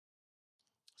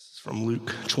This is from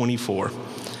Luke 24,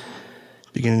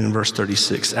 beginning in verse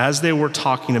 36. As they were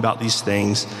talking about these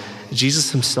things,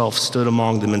 Jesus himself stood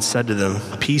among them and said to them,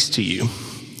 "Peace to you."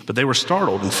 But they were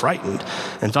startled and frightened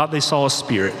and thought they saw a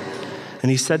spirit. And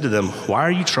he said to them, "Why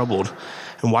are you troubled?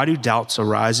 And why do doubts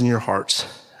arise in your hearts?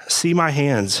 See my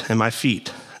hands and my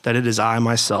feet, that it is I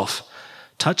myself.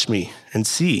 Touch me and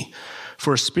see,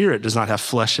 for a spirit does not have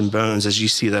flesh and bones as you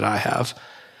see that I have."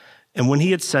 And when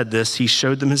he had said this, he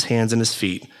showed them his hands and his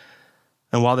feet.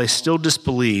 And while they still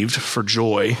disbelieved for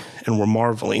joy and were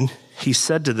marveling, he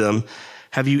said to them,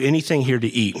 "Have you anything here to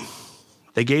eat?"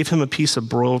 They gave him a piece of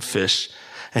broiled fish,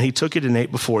 and he took it and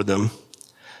ate before them.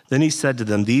 Then he said to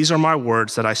them, "These are my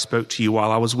words that I spoke to you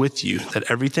while I was with you, that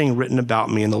everything written about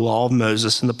me in the law of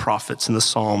Moses and the prophets and the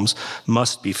Psalms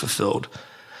must be fulfilled."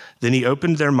 Then he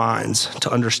opened their minds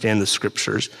to understand the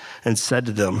scriptures and said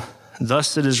to them,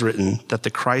 "Thus it is written that the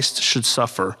Christ should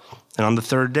suffer and on the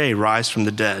third day rise from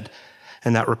the dead,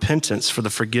 and that repentance for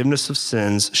the forgiveness of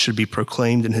sins should be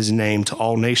proclaimed in his name to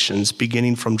all nations,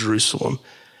 beginning from Jerusalem.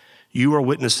 You are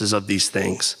witnesses of these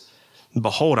things.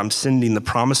 Behold, I'm sending the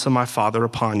promise of my Father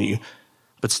upon you,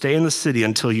 but stay in the city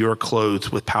until you are clothed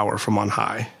with power from on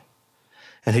high."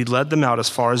 And he led them out as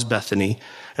far as Bethany,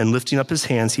 and lifting up his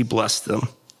hands, he blessed them.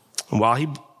 And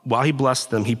while he blessed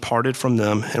them, he parted from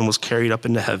them and was carried up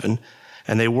into heaven.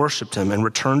 And they worshiped him and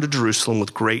returned to Jerusalem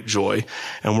with great joy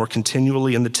and were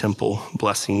continually in the temple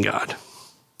blessing God.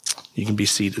 You can be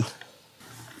seated.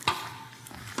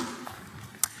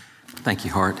 Thank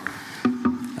you, Hart.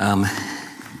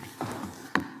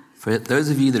 For those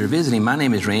of you that are visiting, my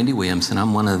name is Randy Williamson.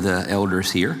 I'm one of the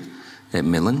elders here at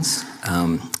Midlands.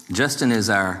 Justin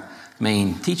is our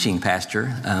main teaching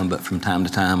pastor, but from time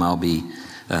to time I'll be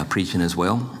preaching as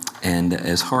well. And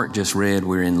as Hart just read,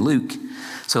 we're in Luke.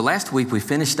 So last week we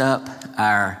finished up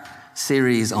our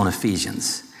series on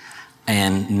Ephesians.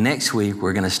 And next week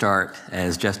we're going to start,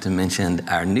 as Justin mentioned,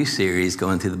 our new series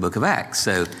going through the book of Acts.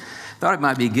 So thought it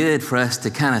might be good for us to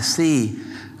kind of see,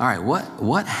 all right,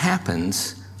 what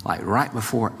happens like right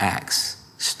before Acts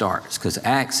starts? Because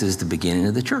Acts is the beginning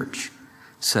of the church.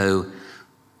 So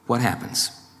what happens?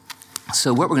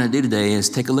 So what we're going to do today is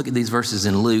take a look at these verses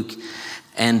in Luke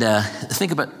and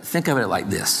think of it like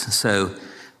this. So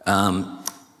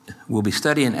we'll be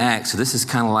studying Acts. So this is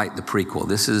kind of like the prequel.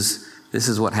 This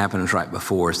is what happens right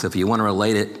before. So if you want to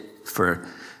relate it for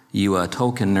you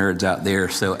Tolkien nerds out there,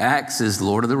 so Acts is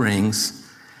Lord of the Rings.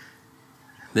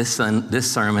 This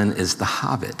sermon is The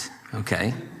Hobbit.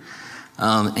 Okay,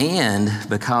 and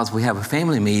because we have a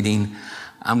family meeting,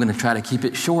 I'm going to try to keep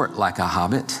it short like a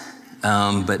Hobbit,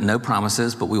 but no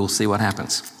promises. But we will see what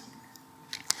happens.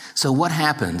 So what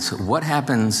happens? What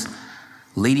happens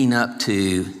leading up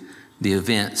to the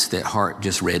events that Hart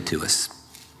just read to us?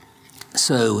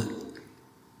 So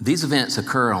these events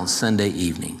occur on Sunday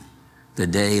evening, the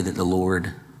day that the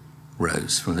Lord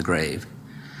rose from the grave.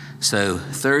 So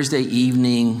Thursday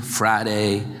evening,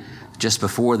 Friday, just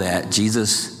before that,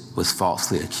 Jesus was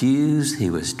falsely accused. He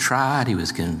was tried. He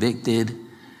was convicted.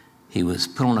 He was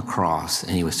put on a cross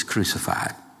and he was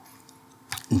crucified.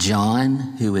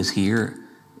 John, who is here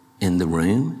in the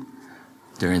room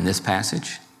during this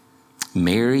passage,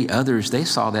 Mary, others, they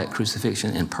saw that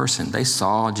crucifixion in person. They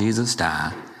saw Jesus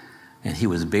die, and he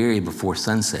was buried before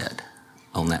sunset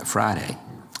on that Friday,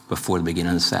 before the beginning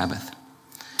of the Sabbath.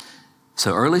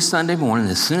 So early Sunday morning,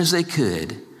 as soon as they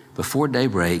could, before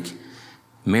daybreak,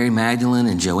 Mary Magdalene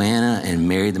and Joanna and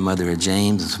Mary, the mother of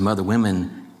James, and some other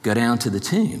women go down to the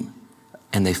tomb,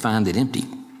 and they find it empty.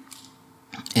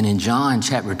 And in John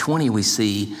chapter 20, we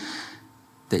see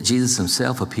that Jesus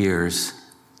himself appears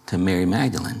to Mary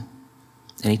Magdalene,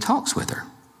 and he talks with her.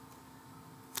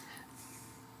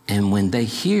 And when they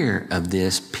hear of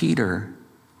this, Peter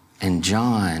and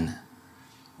John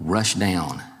rush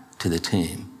down to the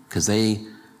tomb because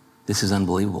this is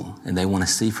unbelievable, and they want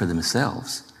to see for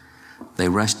themselves. They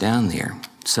rush down there.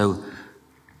 So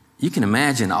you can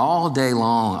imagine all day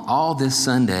long, all this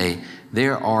Sunday,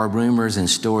 there are rumors and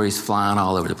stories flying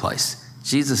all over the place.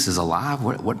 Jesus is alive?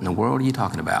 What in the world are you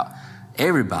talking about?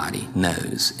 Everybody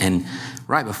knows. And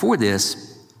right before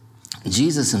this,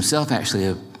 Jesus himself actually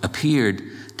appeared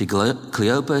to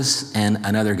Cleopas and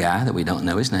another guy that we don't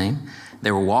know his name.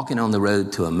 They were walking on the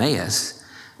road to Emmaus,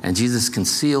 and Jesus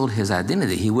concealed his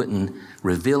identity. He wouldn't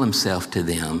reveal himself to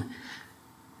them.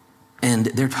 And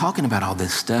they're talking about all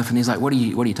this stuff, and he's like, what are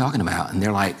you talking about? And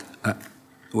they're like,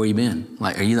 where you been?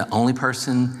 Like, are you the only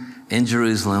person in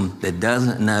Jerusalem that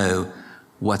doesn't know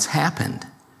what's happened?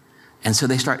 And so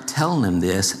they start telling him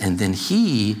this, and then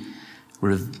he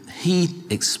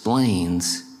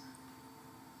explains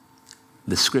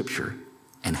the scripture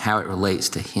and how it relates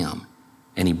to him.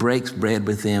 And he breaks bread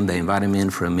with them. They invite him in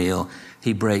for a meal.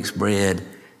 He breaks bread,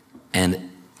 and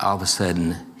all of a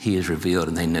sudden, he is revealed,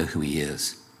 and they know who he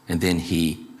is. And then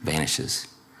he vanishes.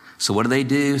 So what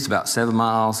do? It's about 7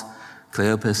 miles.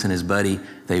 Cleopas and his buddy,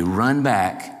 they run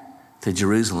back to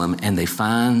Jerusalem, and they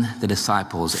find the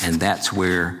disciples, and that's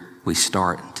where we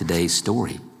start today's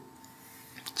story.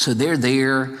 So they're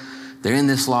there. They're in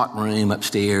this locked room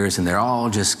upstairs, and they're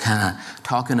all just kind of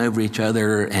talking over each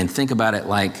other. And think about it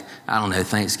like, I don't know,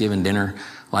 Thanksgiving dinner.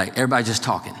 Like everybody just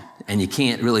talking, and you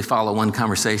can't really follow one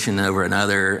conversation over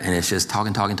another, and it's just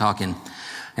talking.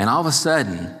 And all of a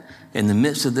sudden, in the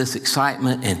midst of this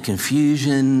excitement and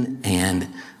confusion and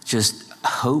just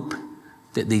hope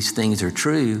that these things are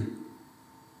true,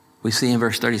 we see in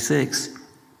verse 36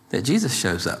 that Jesus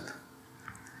shows up.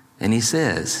 And he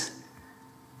says,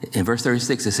 in verse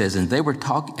 36, it says, and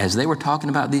as they were talking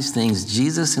about these things,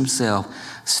 Jesus himself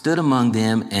stood among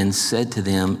them and said to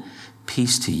them,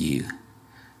 peace to you.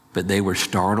 But they were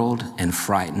startled and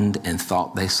frightened and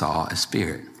thought they saw a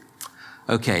spirit.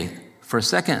 Okay, for a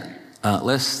second,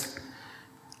 let's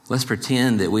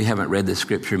pretend that we haven't read this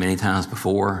scripture many times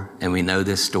before and we know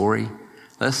this story.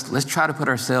 Let's try to put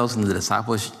ourselves in the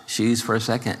disciples' shoes for a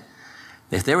second.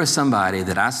 If there was somebody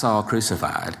that I saw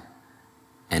crucified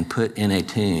and put in a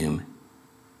tomb,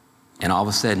 and all of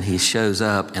a sudden he shows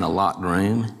up in a locked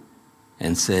room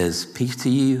and says, peace to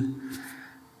you.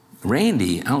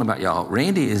 Randy, I don't know about y'all,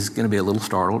 Randy is going to be a little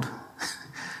startled,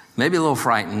 maybe a little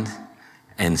frightened,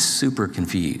 and super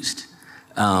confused,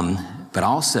 but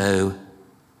also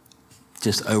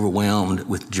just overwhelmed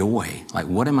with joy. Like,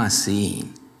 what am I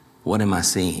seeing? What am I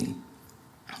seeing?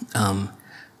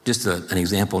 Just an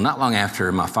example, not long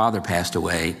after my father passed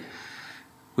away,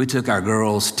 we took our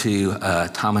girls to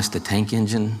Thomas the Tank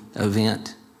Engine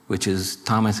event, which is,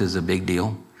 Thomas is a big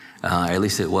deal. At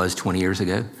least it was 20 years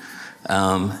ago.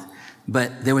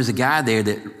 But there was a guy there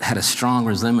that had a strong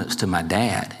resemblance to my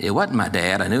dad. It wasn't my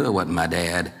dad. I knew it wasn't my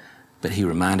dad, but he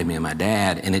reminded me of my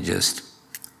dad. And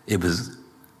it was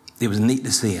neat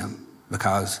to see him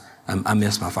because I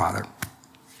miss my father.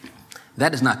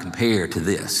 That does not compare to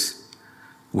this,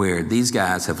 where these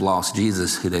guys have lost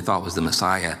Jesus, who they thought was the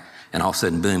Messiah, and all of a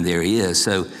sudden, boom, there he is.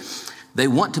 So they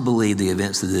want to believe the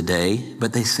events of the day,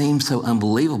 but they seem so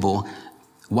unbelievable.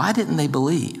 Why didn't they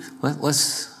believe?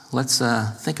 Let's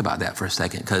think about that for a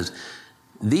second, because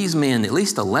these men, at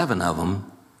least 11 of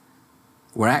them,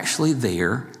 were actually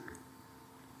there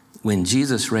when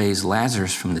Jesus raised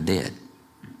Lazarus from the dead.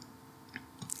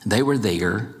 They were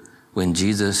there when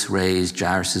Jesus raised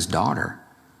Jairus' daughter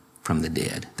from the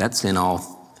dead. That's in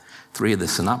all 3 of the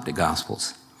synoptic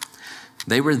gospels.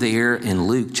 They were there in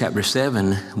Luke chapter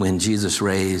 7 when Jesus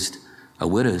raised a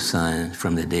widow's son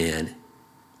from the dead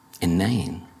in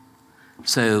Nain.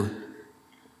 So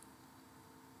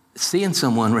seeing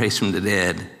someone raised from the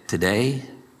dead today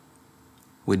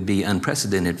would be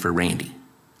unprecedented for Randy.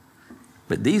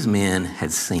 But these men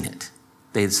had seen it.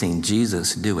 They had seen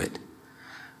Jesus do it.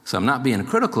 So I'm not being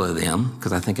critical of them,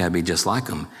 because I think I'd be just like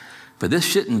them. But this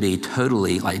shouldn't be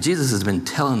totally, like Jesus has been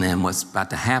telling them what's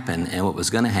about to happen and what was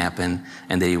going to happen,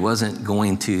 and that he wasn't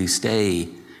going to stay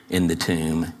in the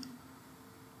tomb.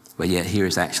 But yet here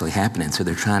it's actually happening. So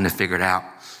they're trying to figure it out.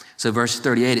 So verse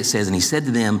 38, it says, and he said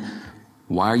to them,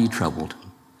 why are you troubled?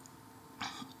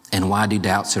 And why do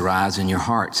doubts arise in your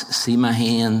hearts? See my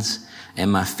hands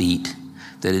and my feet,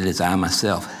 that it is I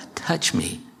myself. Touch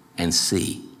me and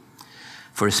see.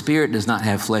 For a spirit does not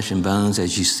have flesh and bones,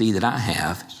 as you see that I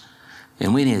have.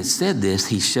 And when he had said this,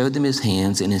 he showed them his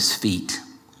hands and his feet.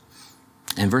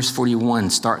 And verse 41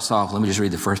 starts off, let me just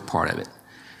read the first part of it.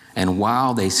 And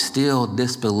while they still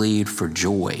disbelieved for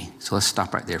joy. So let's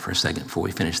stop right there for a second before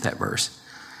we finish that verse.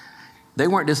 They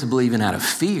weren't disbelieving out of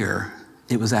fear.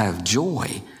 It was out of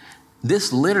joy.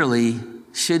 This literally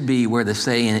should be where the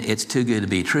saying, it's too good to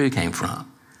be true, came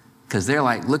from. Because they're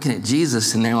like looking at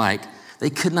Jesus and they're like, they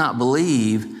could not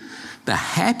believe the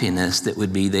happiness that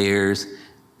would be theirs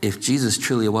if Jesus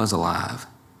truly was alive,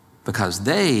 because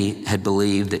they had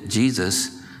believed that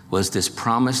Jesus was this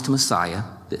promised Messiah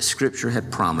that Scripture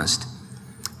had promised,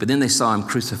 but then they saw him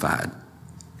crucified,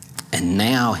 and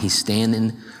now he's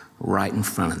standing right in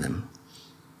front of them,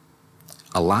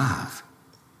 alive.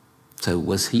 So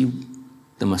was he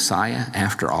the Messiah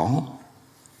after all?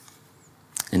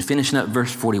 And finishing up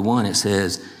verse 41, it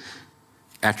says,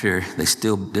 after they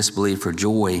still disbelieved for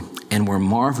joy and were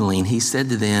marveling, he said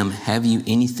to them, have you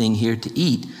anything here to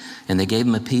eat? And they gave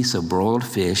him a piece of broiled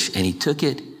fish, and he took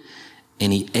it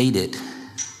and he ate it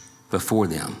before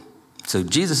them. So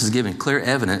Jesus is giving clear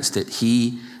evidence that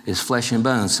he is flesh and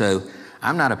bone. So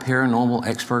I'm not a paranormal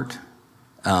expert,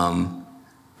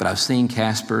 but but I've seen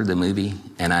Casper, the movie,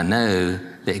 and I know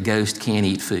that ghosts can't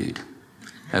eat food,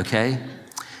 okay?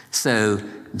 So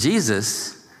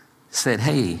Jesus said,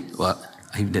 hey, well,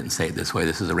 he didn't say it this way.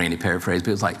 This is a Randy paraphrase, but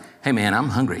it was like, hey, man, I'm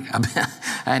hungry. I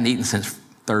hadn't eaten since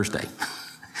Thursday,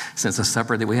 since the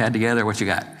supper that we had together. What you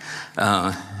got?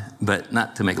 But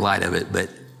not to make light of it,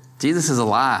 but Jesus is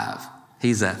alive.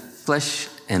 He's a flesh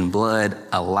and blood,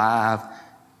 alive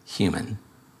human.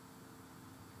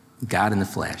 God in the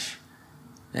flesh.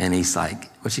 And he's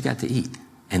like, what you got to eat?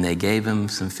 And they gave him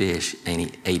some fish, and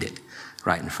he ate it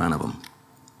right in front of him.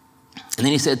 And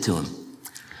then he said to him,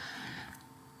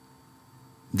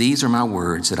 these are my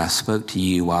words that I spoke to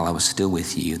you while I was still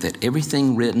with you, that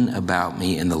everything written about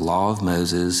me in the law of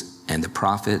Moses and the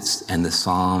prophets and the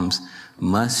Psalms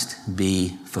must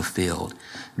be fulfilled.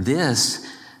 This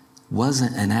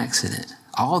wasn't an accident.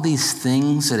 All these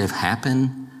things that have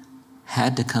happened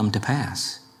had to come to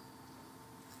pass.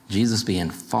 Jesus being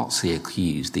falsely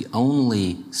accused, the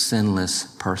only sinless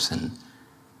person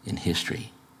in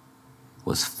history,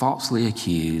 was falsely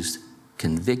accused,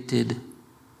 convicted,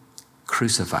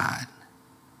 crucified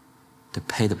to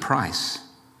pay the price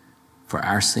for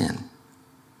our sin.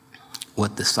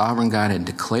 What the sovereign God had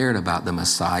declared about the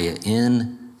Messiah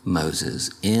in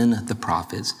Moses, in the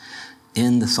prophets,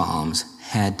 in the Psalms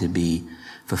had to be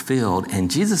fulfilled.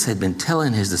 And Jesus had been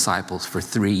telling his disciples for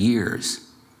 3 years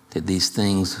that these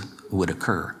things would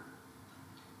occur.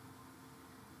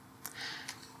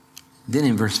 Then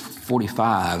in verse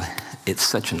 45, it's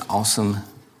such an awesome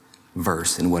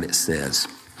verse in what it says.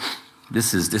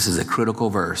 This is a critical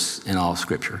verse in all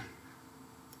Scripture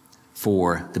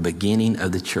for the beginning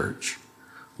of the church,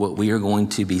 what we are going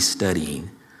to be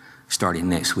studying starting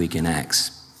next week in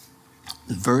Acts.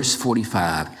 Verse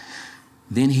 45,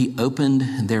 then he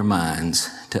opened their minds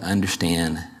to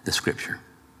understand the Scripture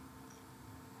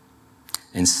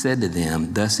and said to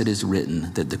them, thus it is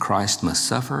written that the Christ must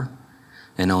suffer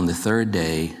and on the third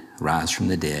day rise from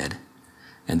the dead,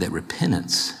 and that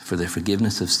repentance for the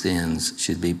forgiveness of sins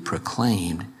should be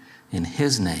proclaimed in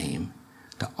his name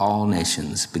to all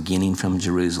nations, beginning from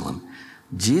Jerusalem.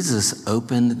 Jesus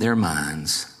opened their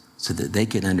minds so that they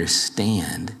could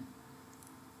understand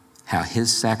how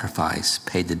his sacrifice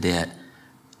paid the debt,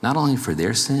 not only for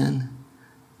their sin,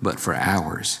 but for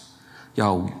ours.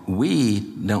 Y'all, we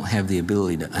don't have the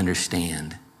ability to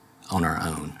understand on our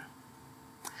own.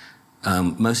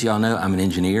 Most of y'all know I'm an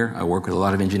engineer. I work with a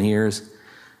lot of engineers.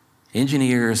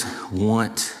 Engineers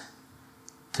want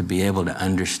to be able to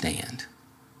understand.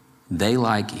 They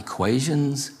like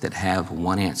equations that have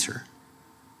one answer.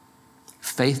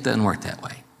 Faith doesn't work that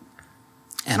way.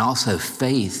 And also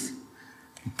faith,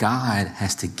 God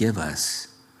has to give us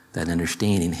that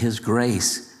understanding. His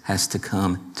grace has to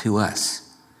come to us.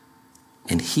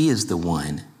 And he is the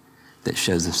one that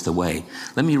shows us the way.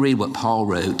 Let me read what Paul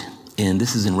wrote, and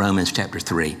this is in Romans chapter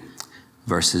 3,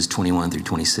 verses 21 through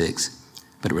 26.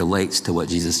 But it relates to what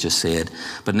Jesus just said.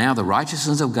 But now the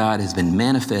righteousness of God has been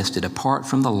manifested apart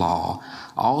from the law,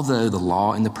 although the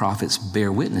law and the prophets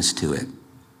bear witness to it.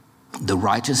 The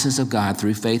righteousness of God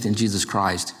through faith in Jesus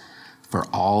Christ for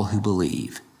all who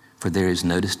believe, for there is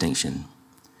no distinction.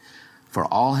 For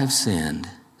all have sinned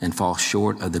and fall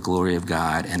short of the glory of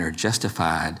God and are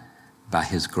justified by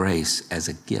his grace as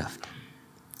a gift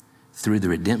through the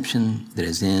redemption that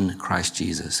is in Christ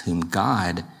Jesus, whom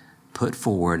God put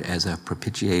forward as a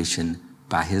propitiation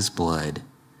by his blood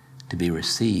to be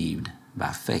received by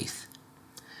faith.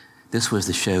 This was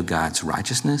to show God's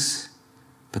righteousness,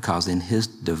 because in his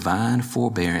divine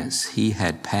forbearance he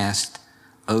had passed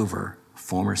over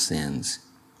former sins.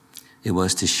 It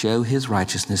was to show his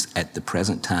righteousness at the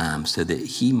present time so that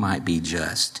he might be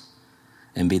just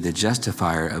and be the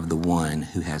justifier of the one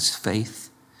who has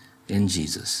faith in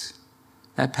Jesus.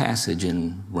 That passage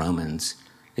in Romans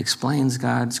explains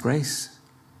God's grace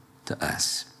to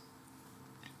us.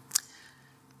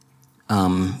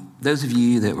 Those of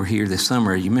you that were here this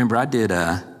summer, you remember I did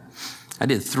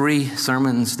 3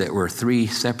 sermons that were 3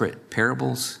 separate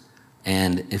parables.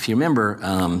 And if you remember,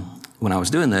 when I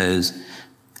was doing those,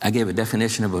 I gave a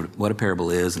definition of what a parable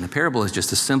is. And a parable is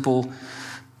just a simple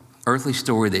earthly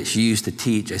story that's used to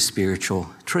teach a spiritual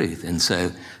truth. And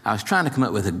so I was trying to come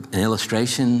up with an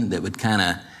illustration that would kind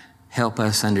of help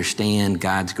us understand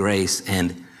God's grace.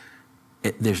 And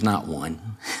there's not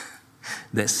one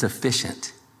that's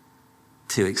sufficient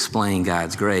to explain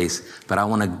God's grace. But I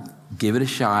want to give it a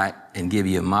shot and give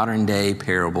you a modern day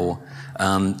parable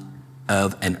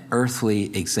of an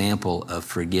earthly example of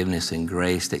forgiveness and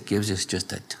grace that gives us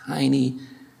just a tiny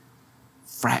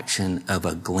fraction of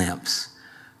a glimpse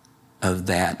of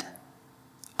that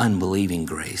unbelieving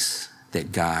grace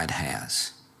that God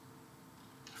has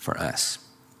for us.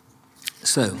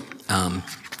 So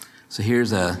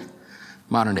here's a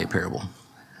modern day parable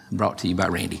brought to you by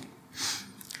Randy.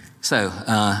 So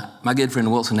my good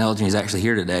friend Wilson Elgin is actually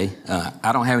here today.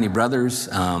 I don't have any brothers,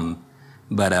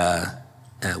 but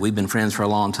we've been friends for a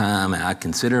long time. I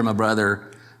consider him a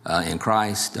brother in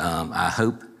Christ. I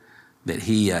hope that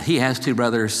he has two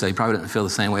brothers, so he probably doesn't feel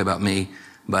the same way about me.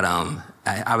 But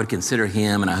I would consider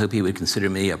him, and I hope he would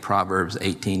consider me a Proverbs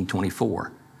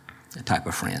 18:24 type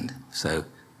of friend. So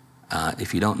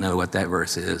if you don't know what that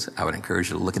verse is, I would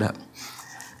encourage you to look it up.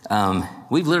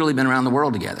 We've literally been around the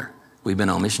world together. We've been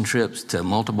on mission trips to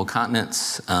multiple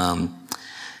continents.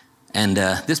 And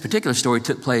this particular story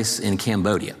took place in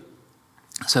Cambodia.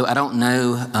 So I don't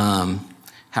know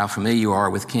how familiar you are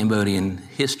with Cambodian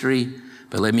history,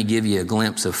 but let me give you a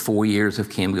glimpse of 4 years of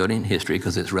Cambodian history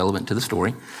because it's relevant to the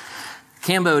story.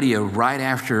 Cambodia, right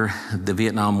after the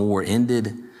Vietnam War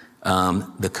ended,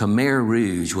 the Khmer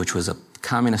Rouge, which was a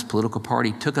communist political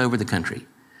party, took over the country.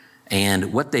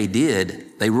 And what they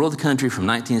did, they ruled the country from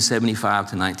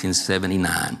 1975 to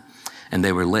 1979, and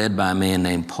they were led by a man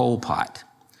named Pol Pot.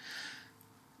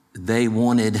 They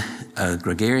wanted a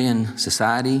gregarian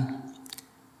society.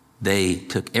 They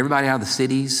took everybody out of the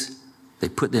cities. They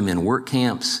put them in work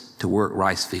camps to work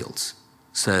rice fields.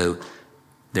 So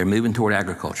they're moving toward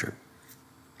agriculture.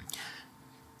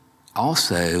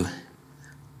 Also,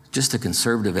 just a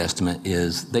conservative estimate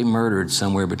is they murdered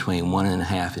somewhere between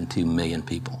 1.5 and 2 million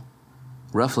people.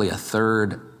 Roughly a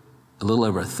little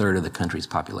over a third of the country's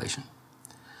population.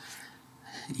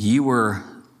 You were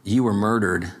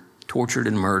murdered, tortured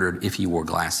and murdered if you wore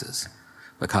glasses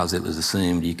because it was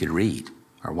assumed you could read,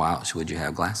 or why else would you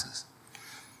have glasses?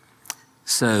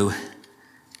 So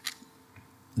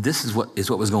this is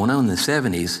what was going on in the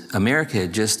 70s. America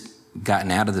had just gotten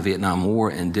out of the Vietnam War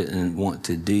and didn't want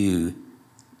to do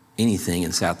anything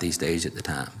in Southeast Asia at the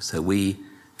time. So we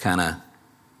kind of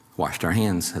washed our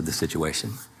hands of the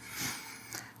situation.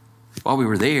 While we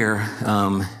were there,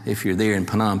 if you're there in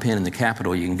Phnom Penh in the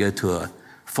capital, you can go to a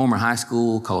former high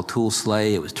school called Tul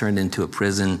Slay. It was turned into a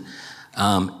prison.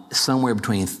 Somewhere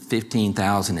between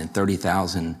 15,000 and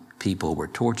 30,000 people were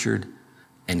tortured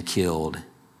and killed,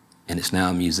 and it's now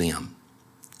a museum,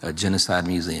 a genocide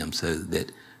museum, so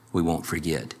that we won't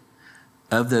forget.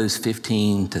 Of those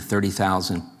 15 to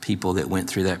 30,000 people that went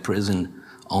through that prison,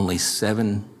 only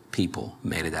 7 people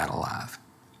made it out alive.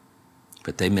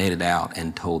 But they made it out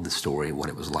and told the story of what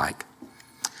it was like.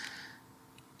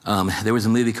 There was a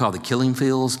movie called The Killing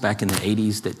Fields back in the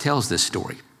 80s that tells this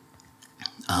story.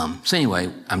 So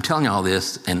anyway, I'm telling you all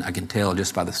this, and I can tell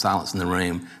just by the silence in the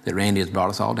room that Randy has brought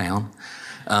us all down.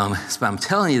 So I'm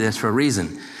telling you this for a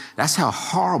reason. That's how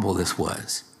horrible this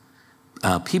was.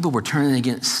 People were turning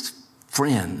against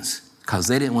friends because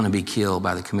they didn't want to be killed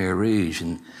by the Khmer Rouge,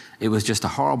 and it was just a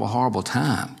horrible, horrible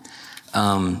time.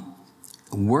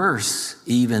 Worse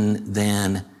even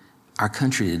than our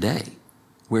country today,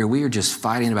 where we are just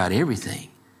fighting about everything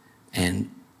and,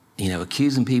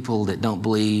 accusing people that don't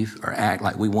believe or act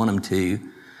like we want them to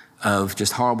of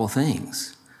just horrible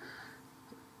things.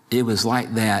 It was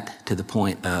like that to the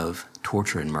point of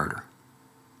torture and murder.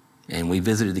 And we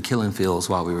visited the killing fields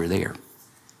while we were there.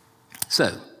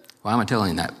 So, why am I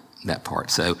telling you that part?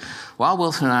 So, while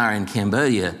Wilson and I are in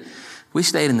Cambodia, we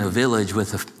stayed in a village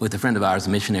with a friend of ours, a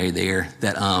missionary there,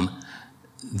 that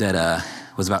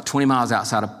was about 20 miles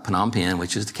outside of Phnom Penh,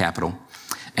 which is the capital.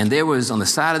 And there was, on the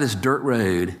side of this dirt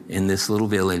road in this little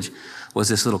village, was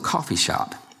this little coffee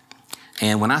shop.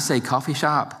 And when I say coffee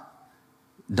shop,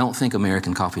 don't think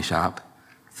American coffee shop.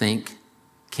 Think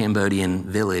Cambodian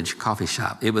village coffee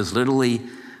shop. It was literally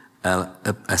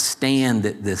a stand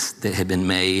that had been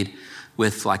made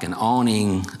with like an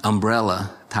awning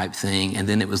umbrella type thing, and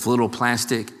then it was little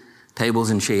plastic tables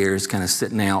and chairs kind of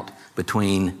sitting out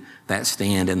between that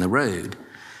stand and the road.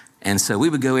 And so we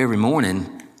would go every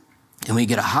morning and we'd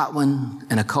get a hot one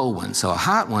and a cold one. So a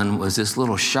hot one was this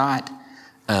little shot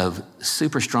of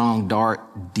super strong,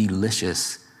 dark,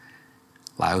 delicious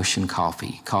Laotian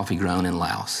coffee grown in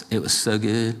Laos. It was so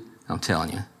good, I'm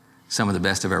telling you, some of the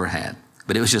best I've ever had.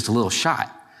 But it was just a little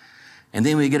shot. And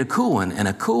then we get a cool one, and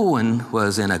a cool one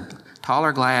was in a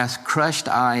taller glass, crushed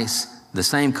ice, the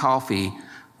same coffee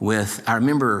with, I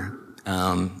remember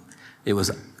it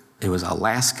was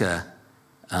Alaska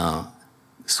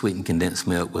sweetened condensed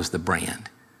milk was the brand.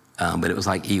 But it was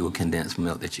like Eagle condensed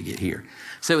milk that you get here.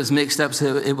 So it was mixed up,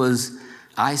 so it was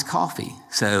iced coffee.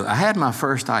 So I had my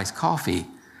first iced coffee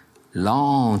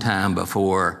long time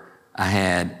before I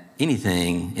had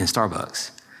anything in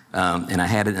Starbucks. And I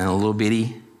had it in a little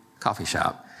bitty coffee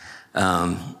shop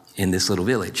in this little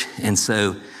village. And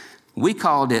so We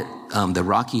called it the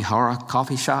Rocky Horror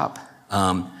Coffee Shop.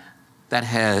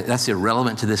 That's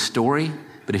irrelevant to this story,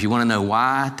 but if you want to know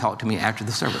why, talk to me after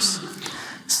the service.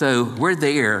 So we're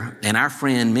there, and our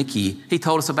friend Mickey, he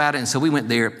told us about it, and so we went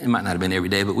there. It might not have been every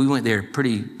day, but we went there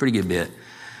pretty good bit.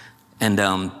 And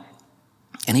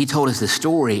he told us this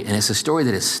story, and it's a story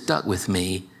that has stuck with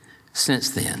me since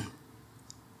then.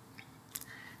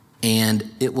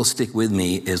 And it will stick with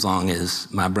me as long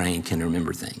as my brain can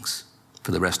remember things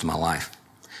for the rest of my life,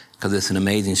 because it's an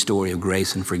amazing story of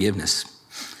grace and forgiveness.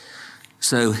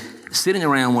 So sitting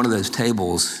around one of those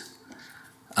tables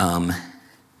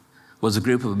was a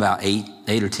group of about eight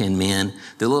or 10 men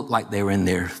that looked like they were in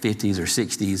their 50s or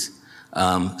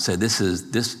 60s. So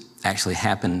this actually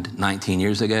happened 19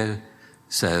 years ago.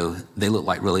 So they looked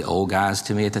like really old guys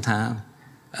to me at the time.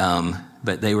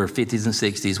 But they were 50s and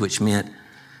 60s, which meant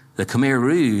the Khmer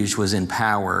Rouge was in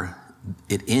power.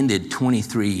 It ended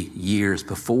 23 years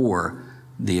before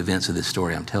the events of this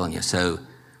story I'm telling you. So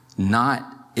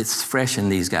it's fresh in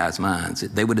these guys' minds.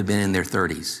 They would have been in their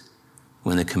 30s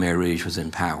when the Khmer Rouge was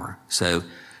in power. So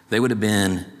they would have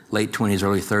been late 20s,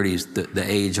 early 30s, the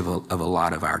age of a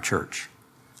lot of our church.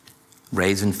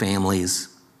 Raising families,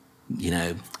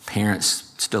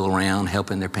 parents still around,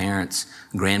 helping their parents,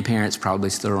 grandparents probably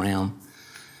still around.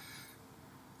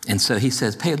 And so he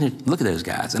says, "Hey, look at those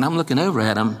guys." And I'm looking over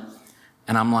at them,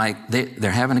 and I'm like,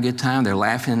 they're having a good time. They're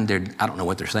laughing. I don't know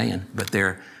what they're saying, but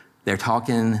they're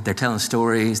talking. They're telling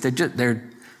stories. They're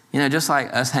just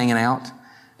like us hanging out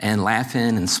and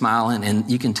laughing and smiling. And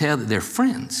you can tell that they're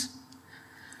friends.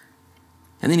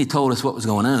 And then he told us what was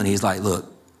going on. He's like,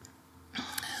 "Look,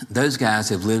 those guys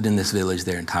have lived in this village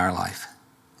their entire life,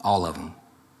 all of them.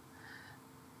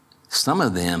 Some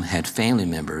of them had family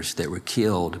members that were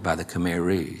killed by the Khmer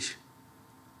Rouge.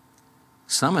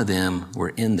 Some of them were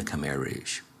in the Khmer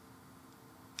Rouge,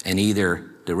 and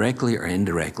either directly or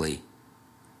indirectly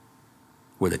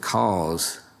were the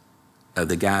cause of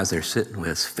the guys they're sitting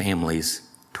with's families'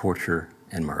 torture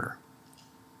and murder."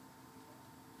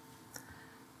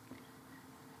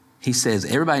 He says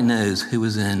everybody knows who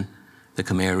was in the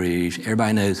Khmer Rouge.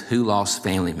 Everybody knows who lost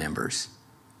family members.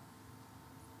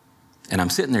 And I'm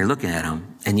sitting there looking at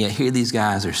them, and yet here these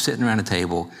guys are sitting around a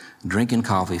table, drinking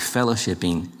coffee,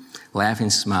 fellowshipping, laughing,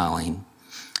 smiling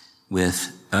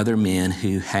with other men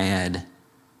who had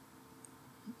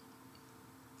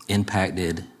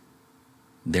impacted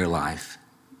their life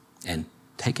and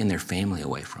taken their family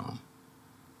away from them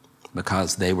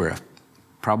because they were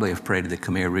probably afraid of the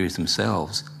Khmer Rouge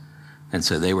themselves, and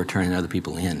so they were turning other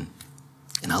people in.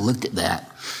 And I looked at that.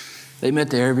 They met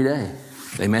there every day.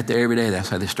 That's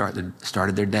how they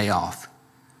started their day off.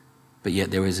 But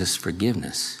yet there was this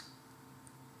forgiveness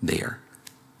there.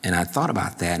 And I thought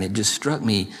about that, and it just struck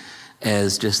me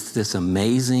as just this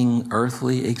amazing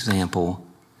earthly example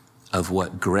of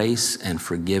what grace and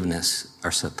forgiveness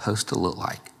are supposed to look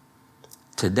like.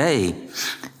 Today,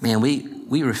 man,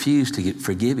 we refuse to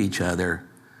forgive each other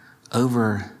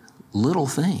over little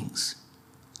things,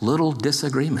 little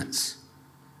disagreements.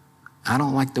 I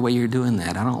don't like the way you're doing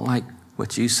that. I don't like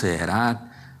what you said. I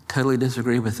totally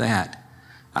disagree with that.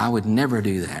 I would never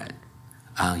do that.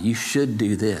 You should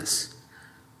do this.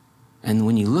 And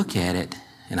when you look at it,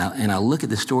 and I look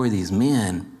at the story of these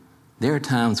men, there are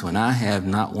times when I have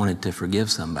not wanted to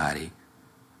forgive somebody,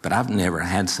 but I've never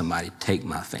had somebody take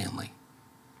my family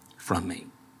from me.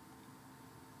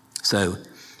 So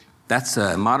that's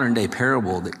a modern day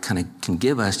parable that kind of can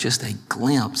give us just a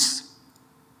glimpse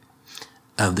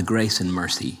of the grace and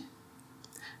mercy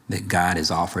that God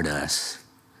has offered us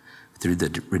through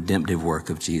the redemptive work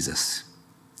of Jesus.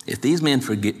 If these men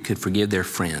could forgive their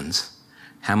friends,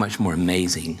 how much more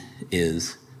amazing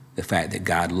is the fact that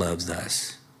God loves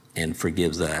us and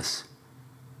forgives us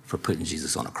for putting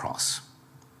Jesus on a cross.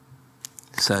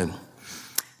 So,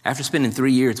 after spending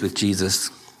 3 years with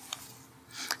Jesus,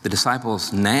 the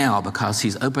disciples now, because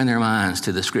he's opened their minds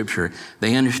to the scripture,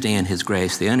 they understand his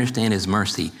grace, they understand his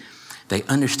mercy, they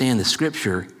understand the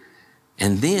scripture,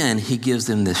 and then he gives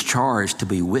them this charge to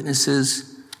be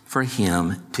witnesses for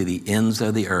him to the ends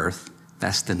of the earth.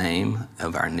 That's the name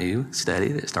of our new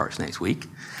study that starts next week.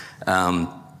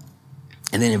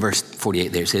 And then in verse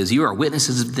 48 there it says, "You are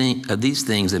witnesses of these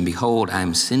things, and behold, I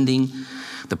am sending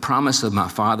the promise of my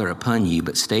Father upon you,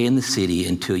 but stay in the city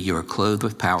until you are clothed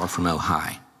with power from on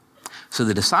high." So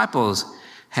the disciples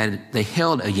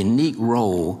held a unique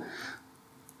role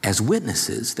as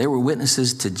witnesses. They were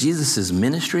witnesses to Jesus'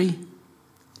 ministry,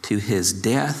 to his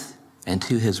death, and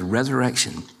to his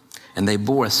resurrection. And they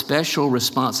bore a special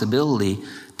responsibility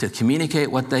to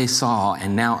communicate what they saw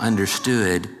and now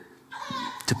understood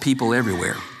to people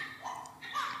everywhere.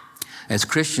 As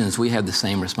Christians, we have the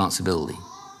same responsibility.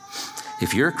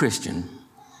 If you're a Christian,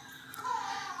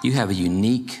 you have a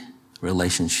unique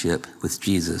relationship with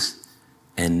Jesus,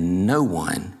 and no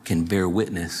one can bear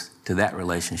witness to that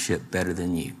relationship better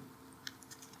than you.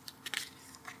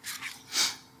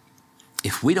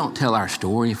 If we don't tell our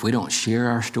story, if we don't share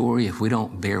our story, if we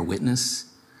don't bear witness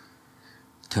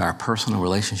to our personal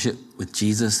relationship with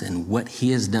Jesus and what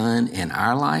he has done in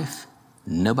our life,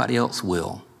 nobody else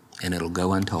will, and it'll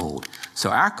go untold.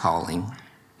 So our calling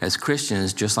as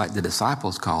Christians, just like the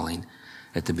disciples' calling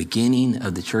at the beginning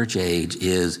of the church age,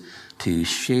 is to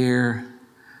share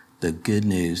the good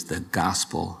news, the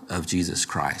gospel of Jesus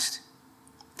Christ,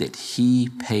 that he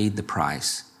paid the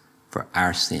price for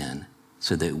our sin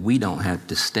so that we don't have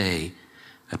to stay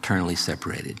eternally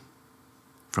separated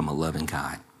from a loving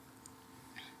God.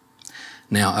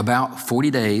 Now, about 40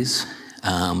 days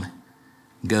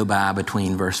go by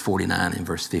between verse 49 and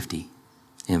verse 50.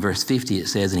 In verse 50, it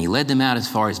says, "And he led them out as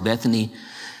far as Bethany,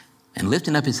 and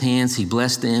lifting up his hands, he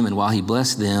blessed them. And while he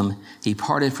blessed them, he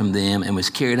parted from them and was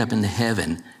carried up into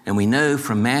heaven." And we know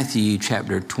from Matthew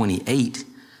chapter 28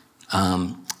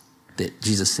 that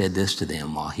Jesus said this to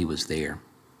them while he was there.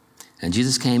 "And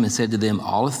Jesus came and said to them,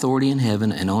 'All authority in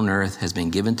heaven and on earth has been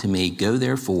given to me. Go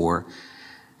therefore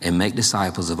and make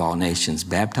disciples of all nations,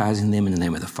 baptizing them in the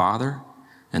name of the Father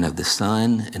and of the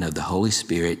Son and of the Holy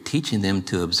Spirit, teaching them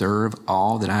to observe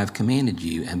all that I have commanded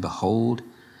you. And behold,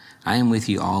 I am with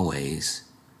you always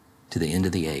to the end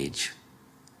of the age.'"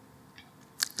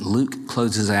 Luke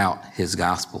closes out his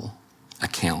gospel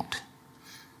account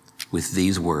with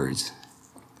these words.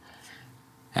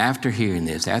 After hearing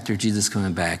this, after Jesus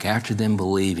coming back, after them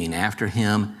believing, after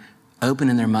him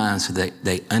opening their minds so that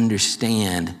they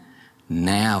understand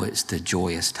now it's the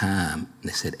joyous time,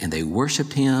 they said, "And they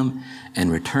worshiped him and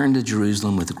returned to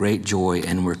Jerusalem with great joy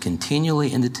and were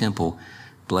continually in the temple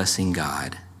blessing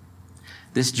God."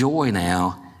 This joy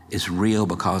now is real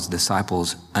because the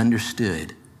disciples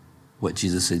understood what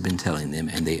Jesus had been telling them,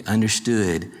 and they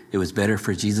understood it was better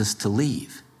for Jesus to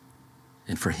leave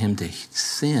and for him to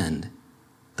send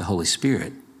the Holy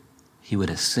Spirit. He would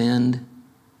ascend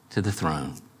to the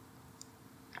throne.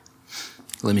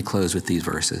 Let me close with these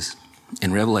verses.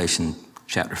 In Revelation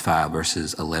chapter 5,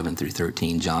 verses 11 through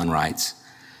 13, John writes,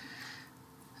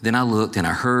 "Then I looked and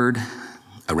I heard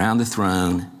around the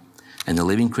throne and the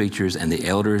living creatures and the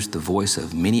elders the voice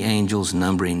of many angels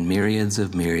numbering myriads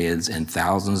of myriads and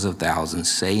thousands of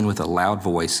thousands, saying with a loud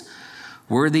voice,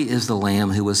 'Worthy is the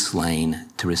Lamb who was slain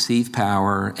to receive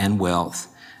power and wealth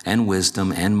and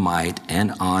wisdom and might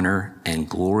and honor and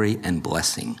glory and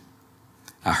blessing.'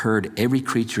 I heard every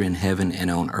creature in heaven and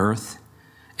on earth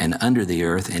and under the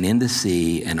earth and in the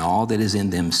sea and all that is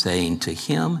in them saying, 'To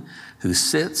him who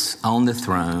sits on the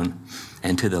throne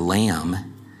and to the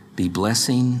Lamb be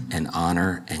blessing and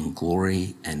honor and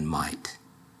glory and might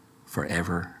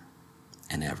forever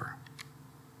and ever.'"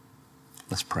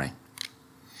 Let's pray.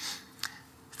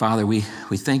 Father, we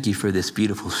thank you for this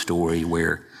beautiful story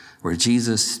where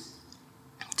Jesus,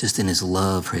 just in his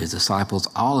love for his disciples,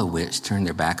 all of which turned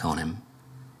their back on him,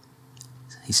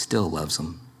 he still loves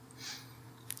them.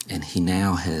 And he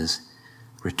now has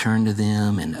returned to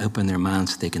them and opened their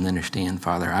minds so they can understand.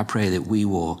 Father, I pray that we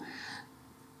will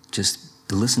just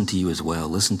listen to you as well.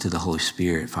 Listen to the Holy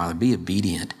Spirit. Father, be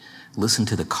obedient. Listen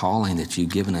to the calling that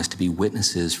you've given us to be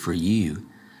witnesses for you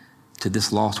to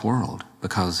this lost world,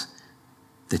 because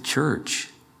the church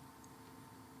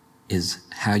is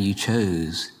how you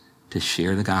chose to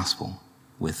share the gospel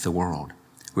with the world.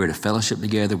 We're to fellowship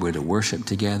together. We're to worship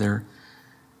together,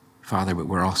 Father, but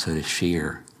we're also to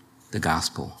share the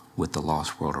gospel with the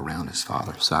lost world around us,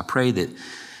 Father. So I pray that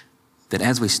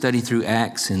as we study through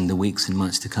Acts in the weeks and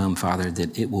months to come, Father,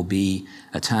 that it will be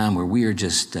a time where we are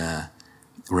just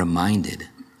reminded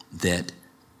that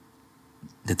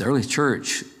the early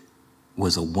church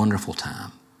was a wonderful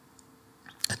time,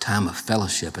 a time of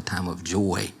fellowship, a time of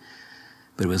joy,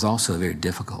 but it was also a very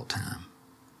difficult time,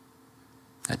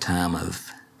 a time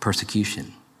of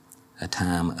persecution, a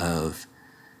time of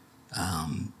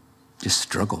just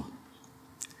struggle.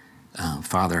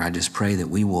 Father, I just pray that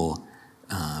we will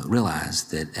realize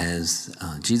that as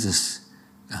Jesus'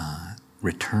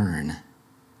 return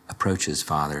approaches,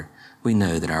 Father, we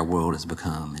know that our world has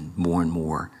become and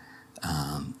more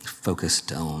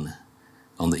focused on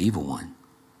the evil one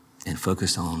and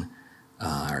focused on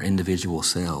our individual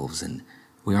selves, and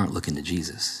we aren't looking to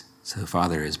Jesus. So,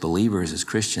 Father, as believers, as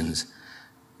Christians,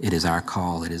 it is our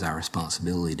call, it is our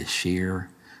responsibility to share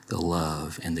the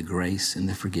love and the grace and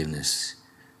the forgiveness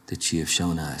that you have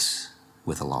shown us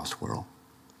with a lost world.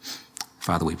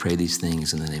 Father, we pray these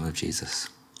things in the name of Jesus.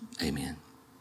 Amen.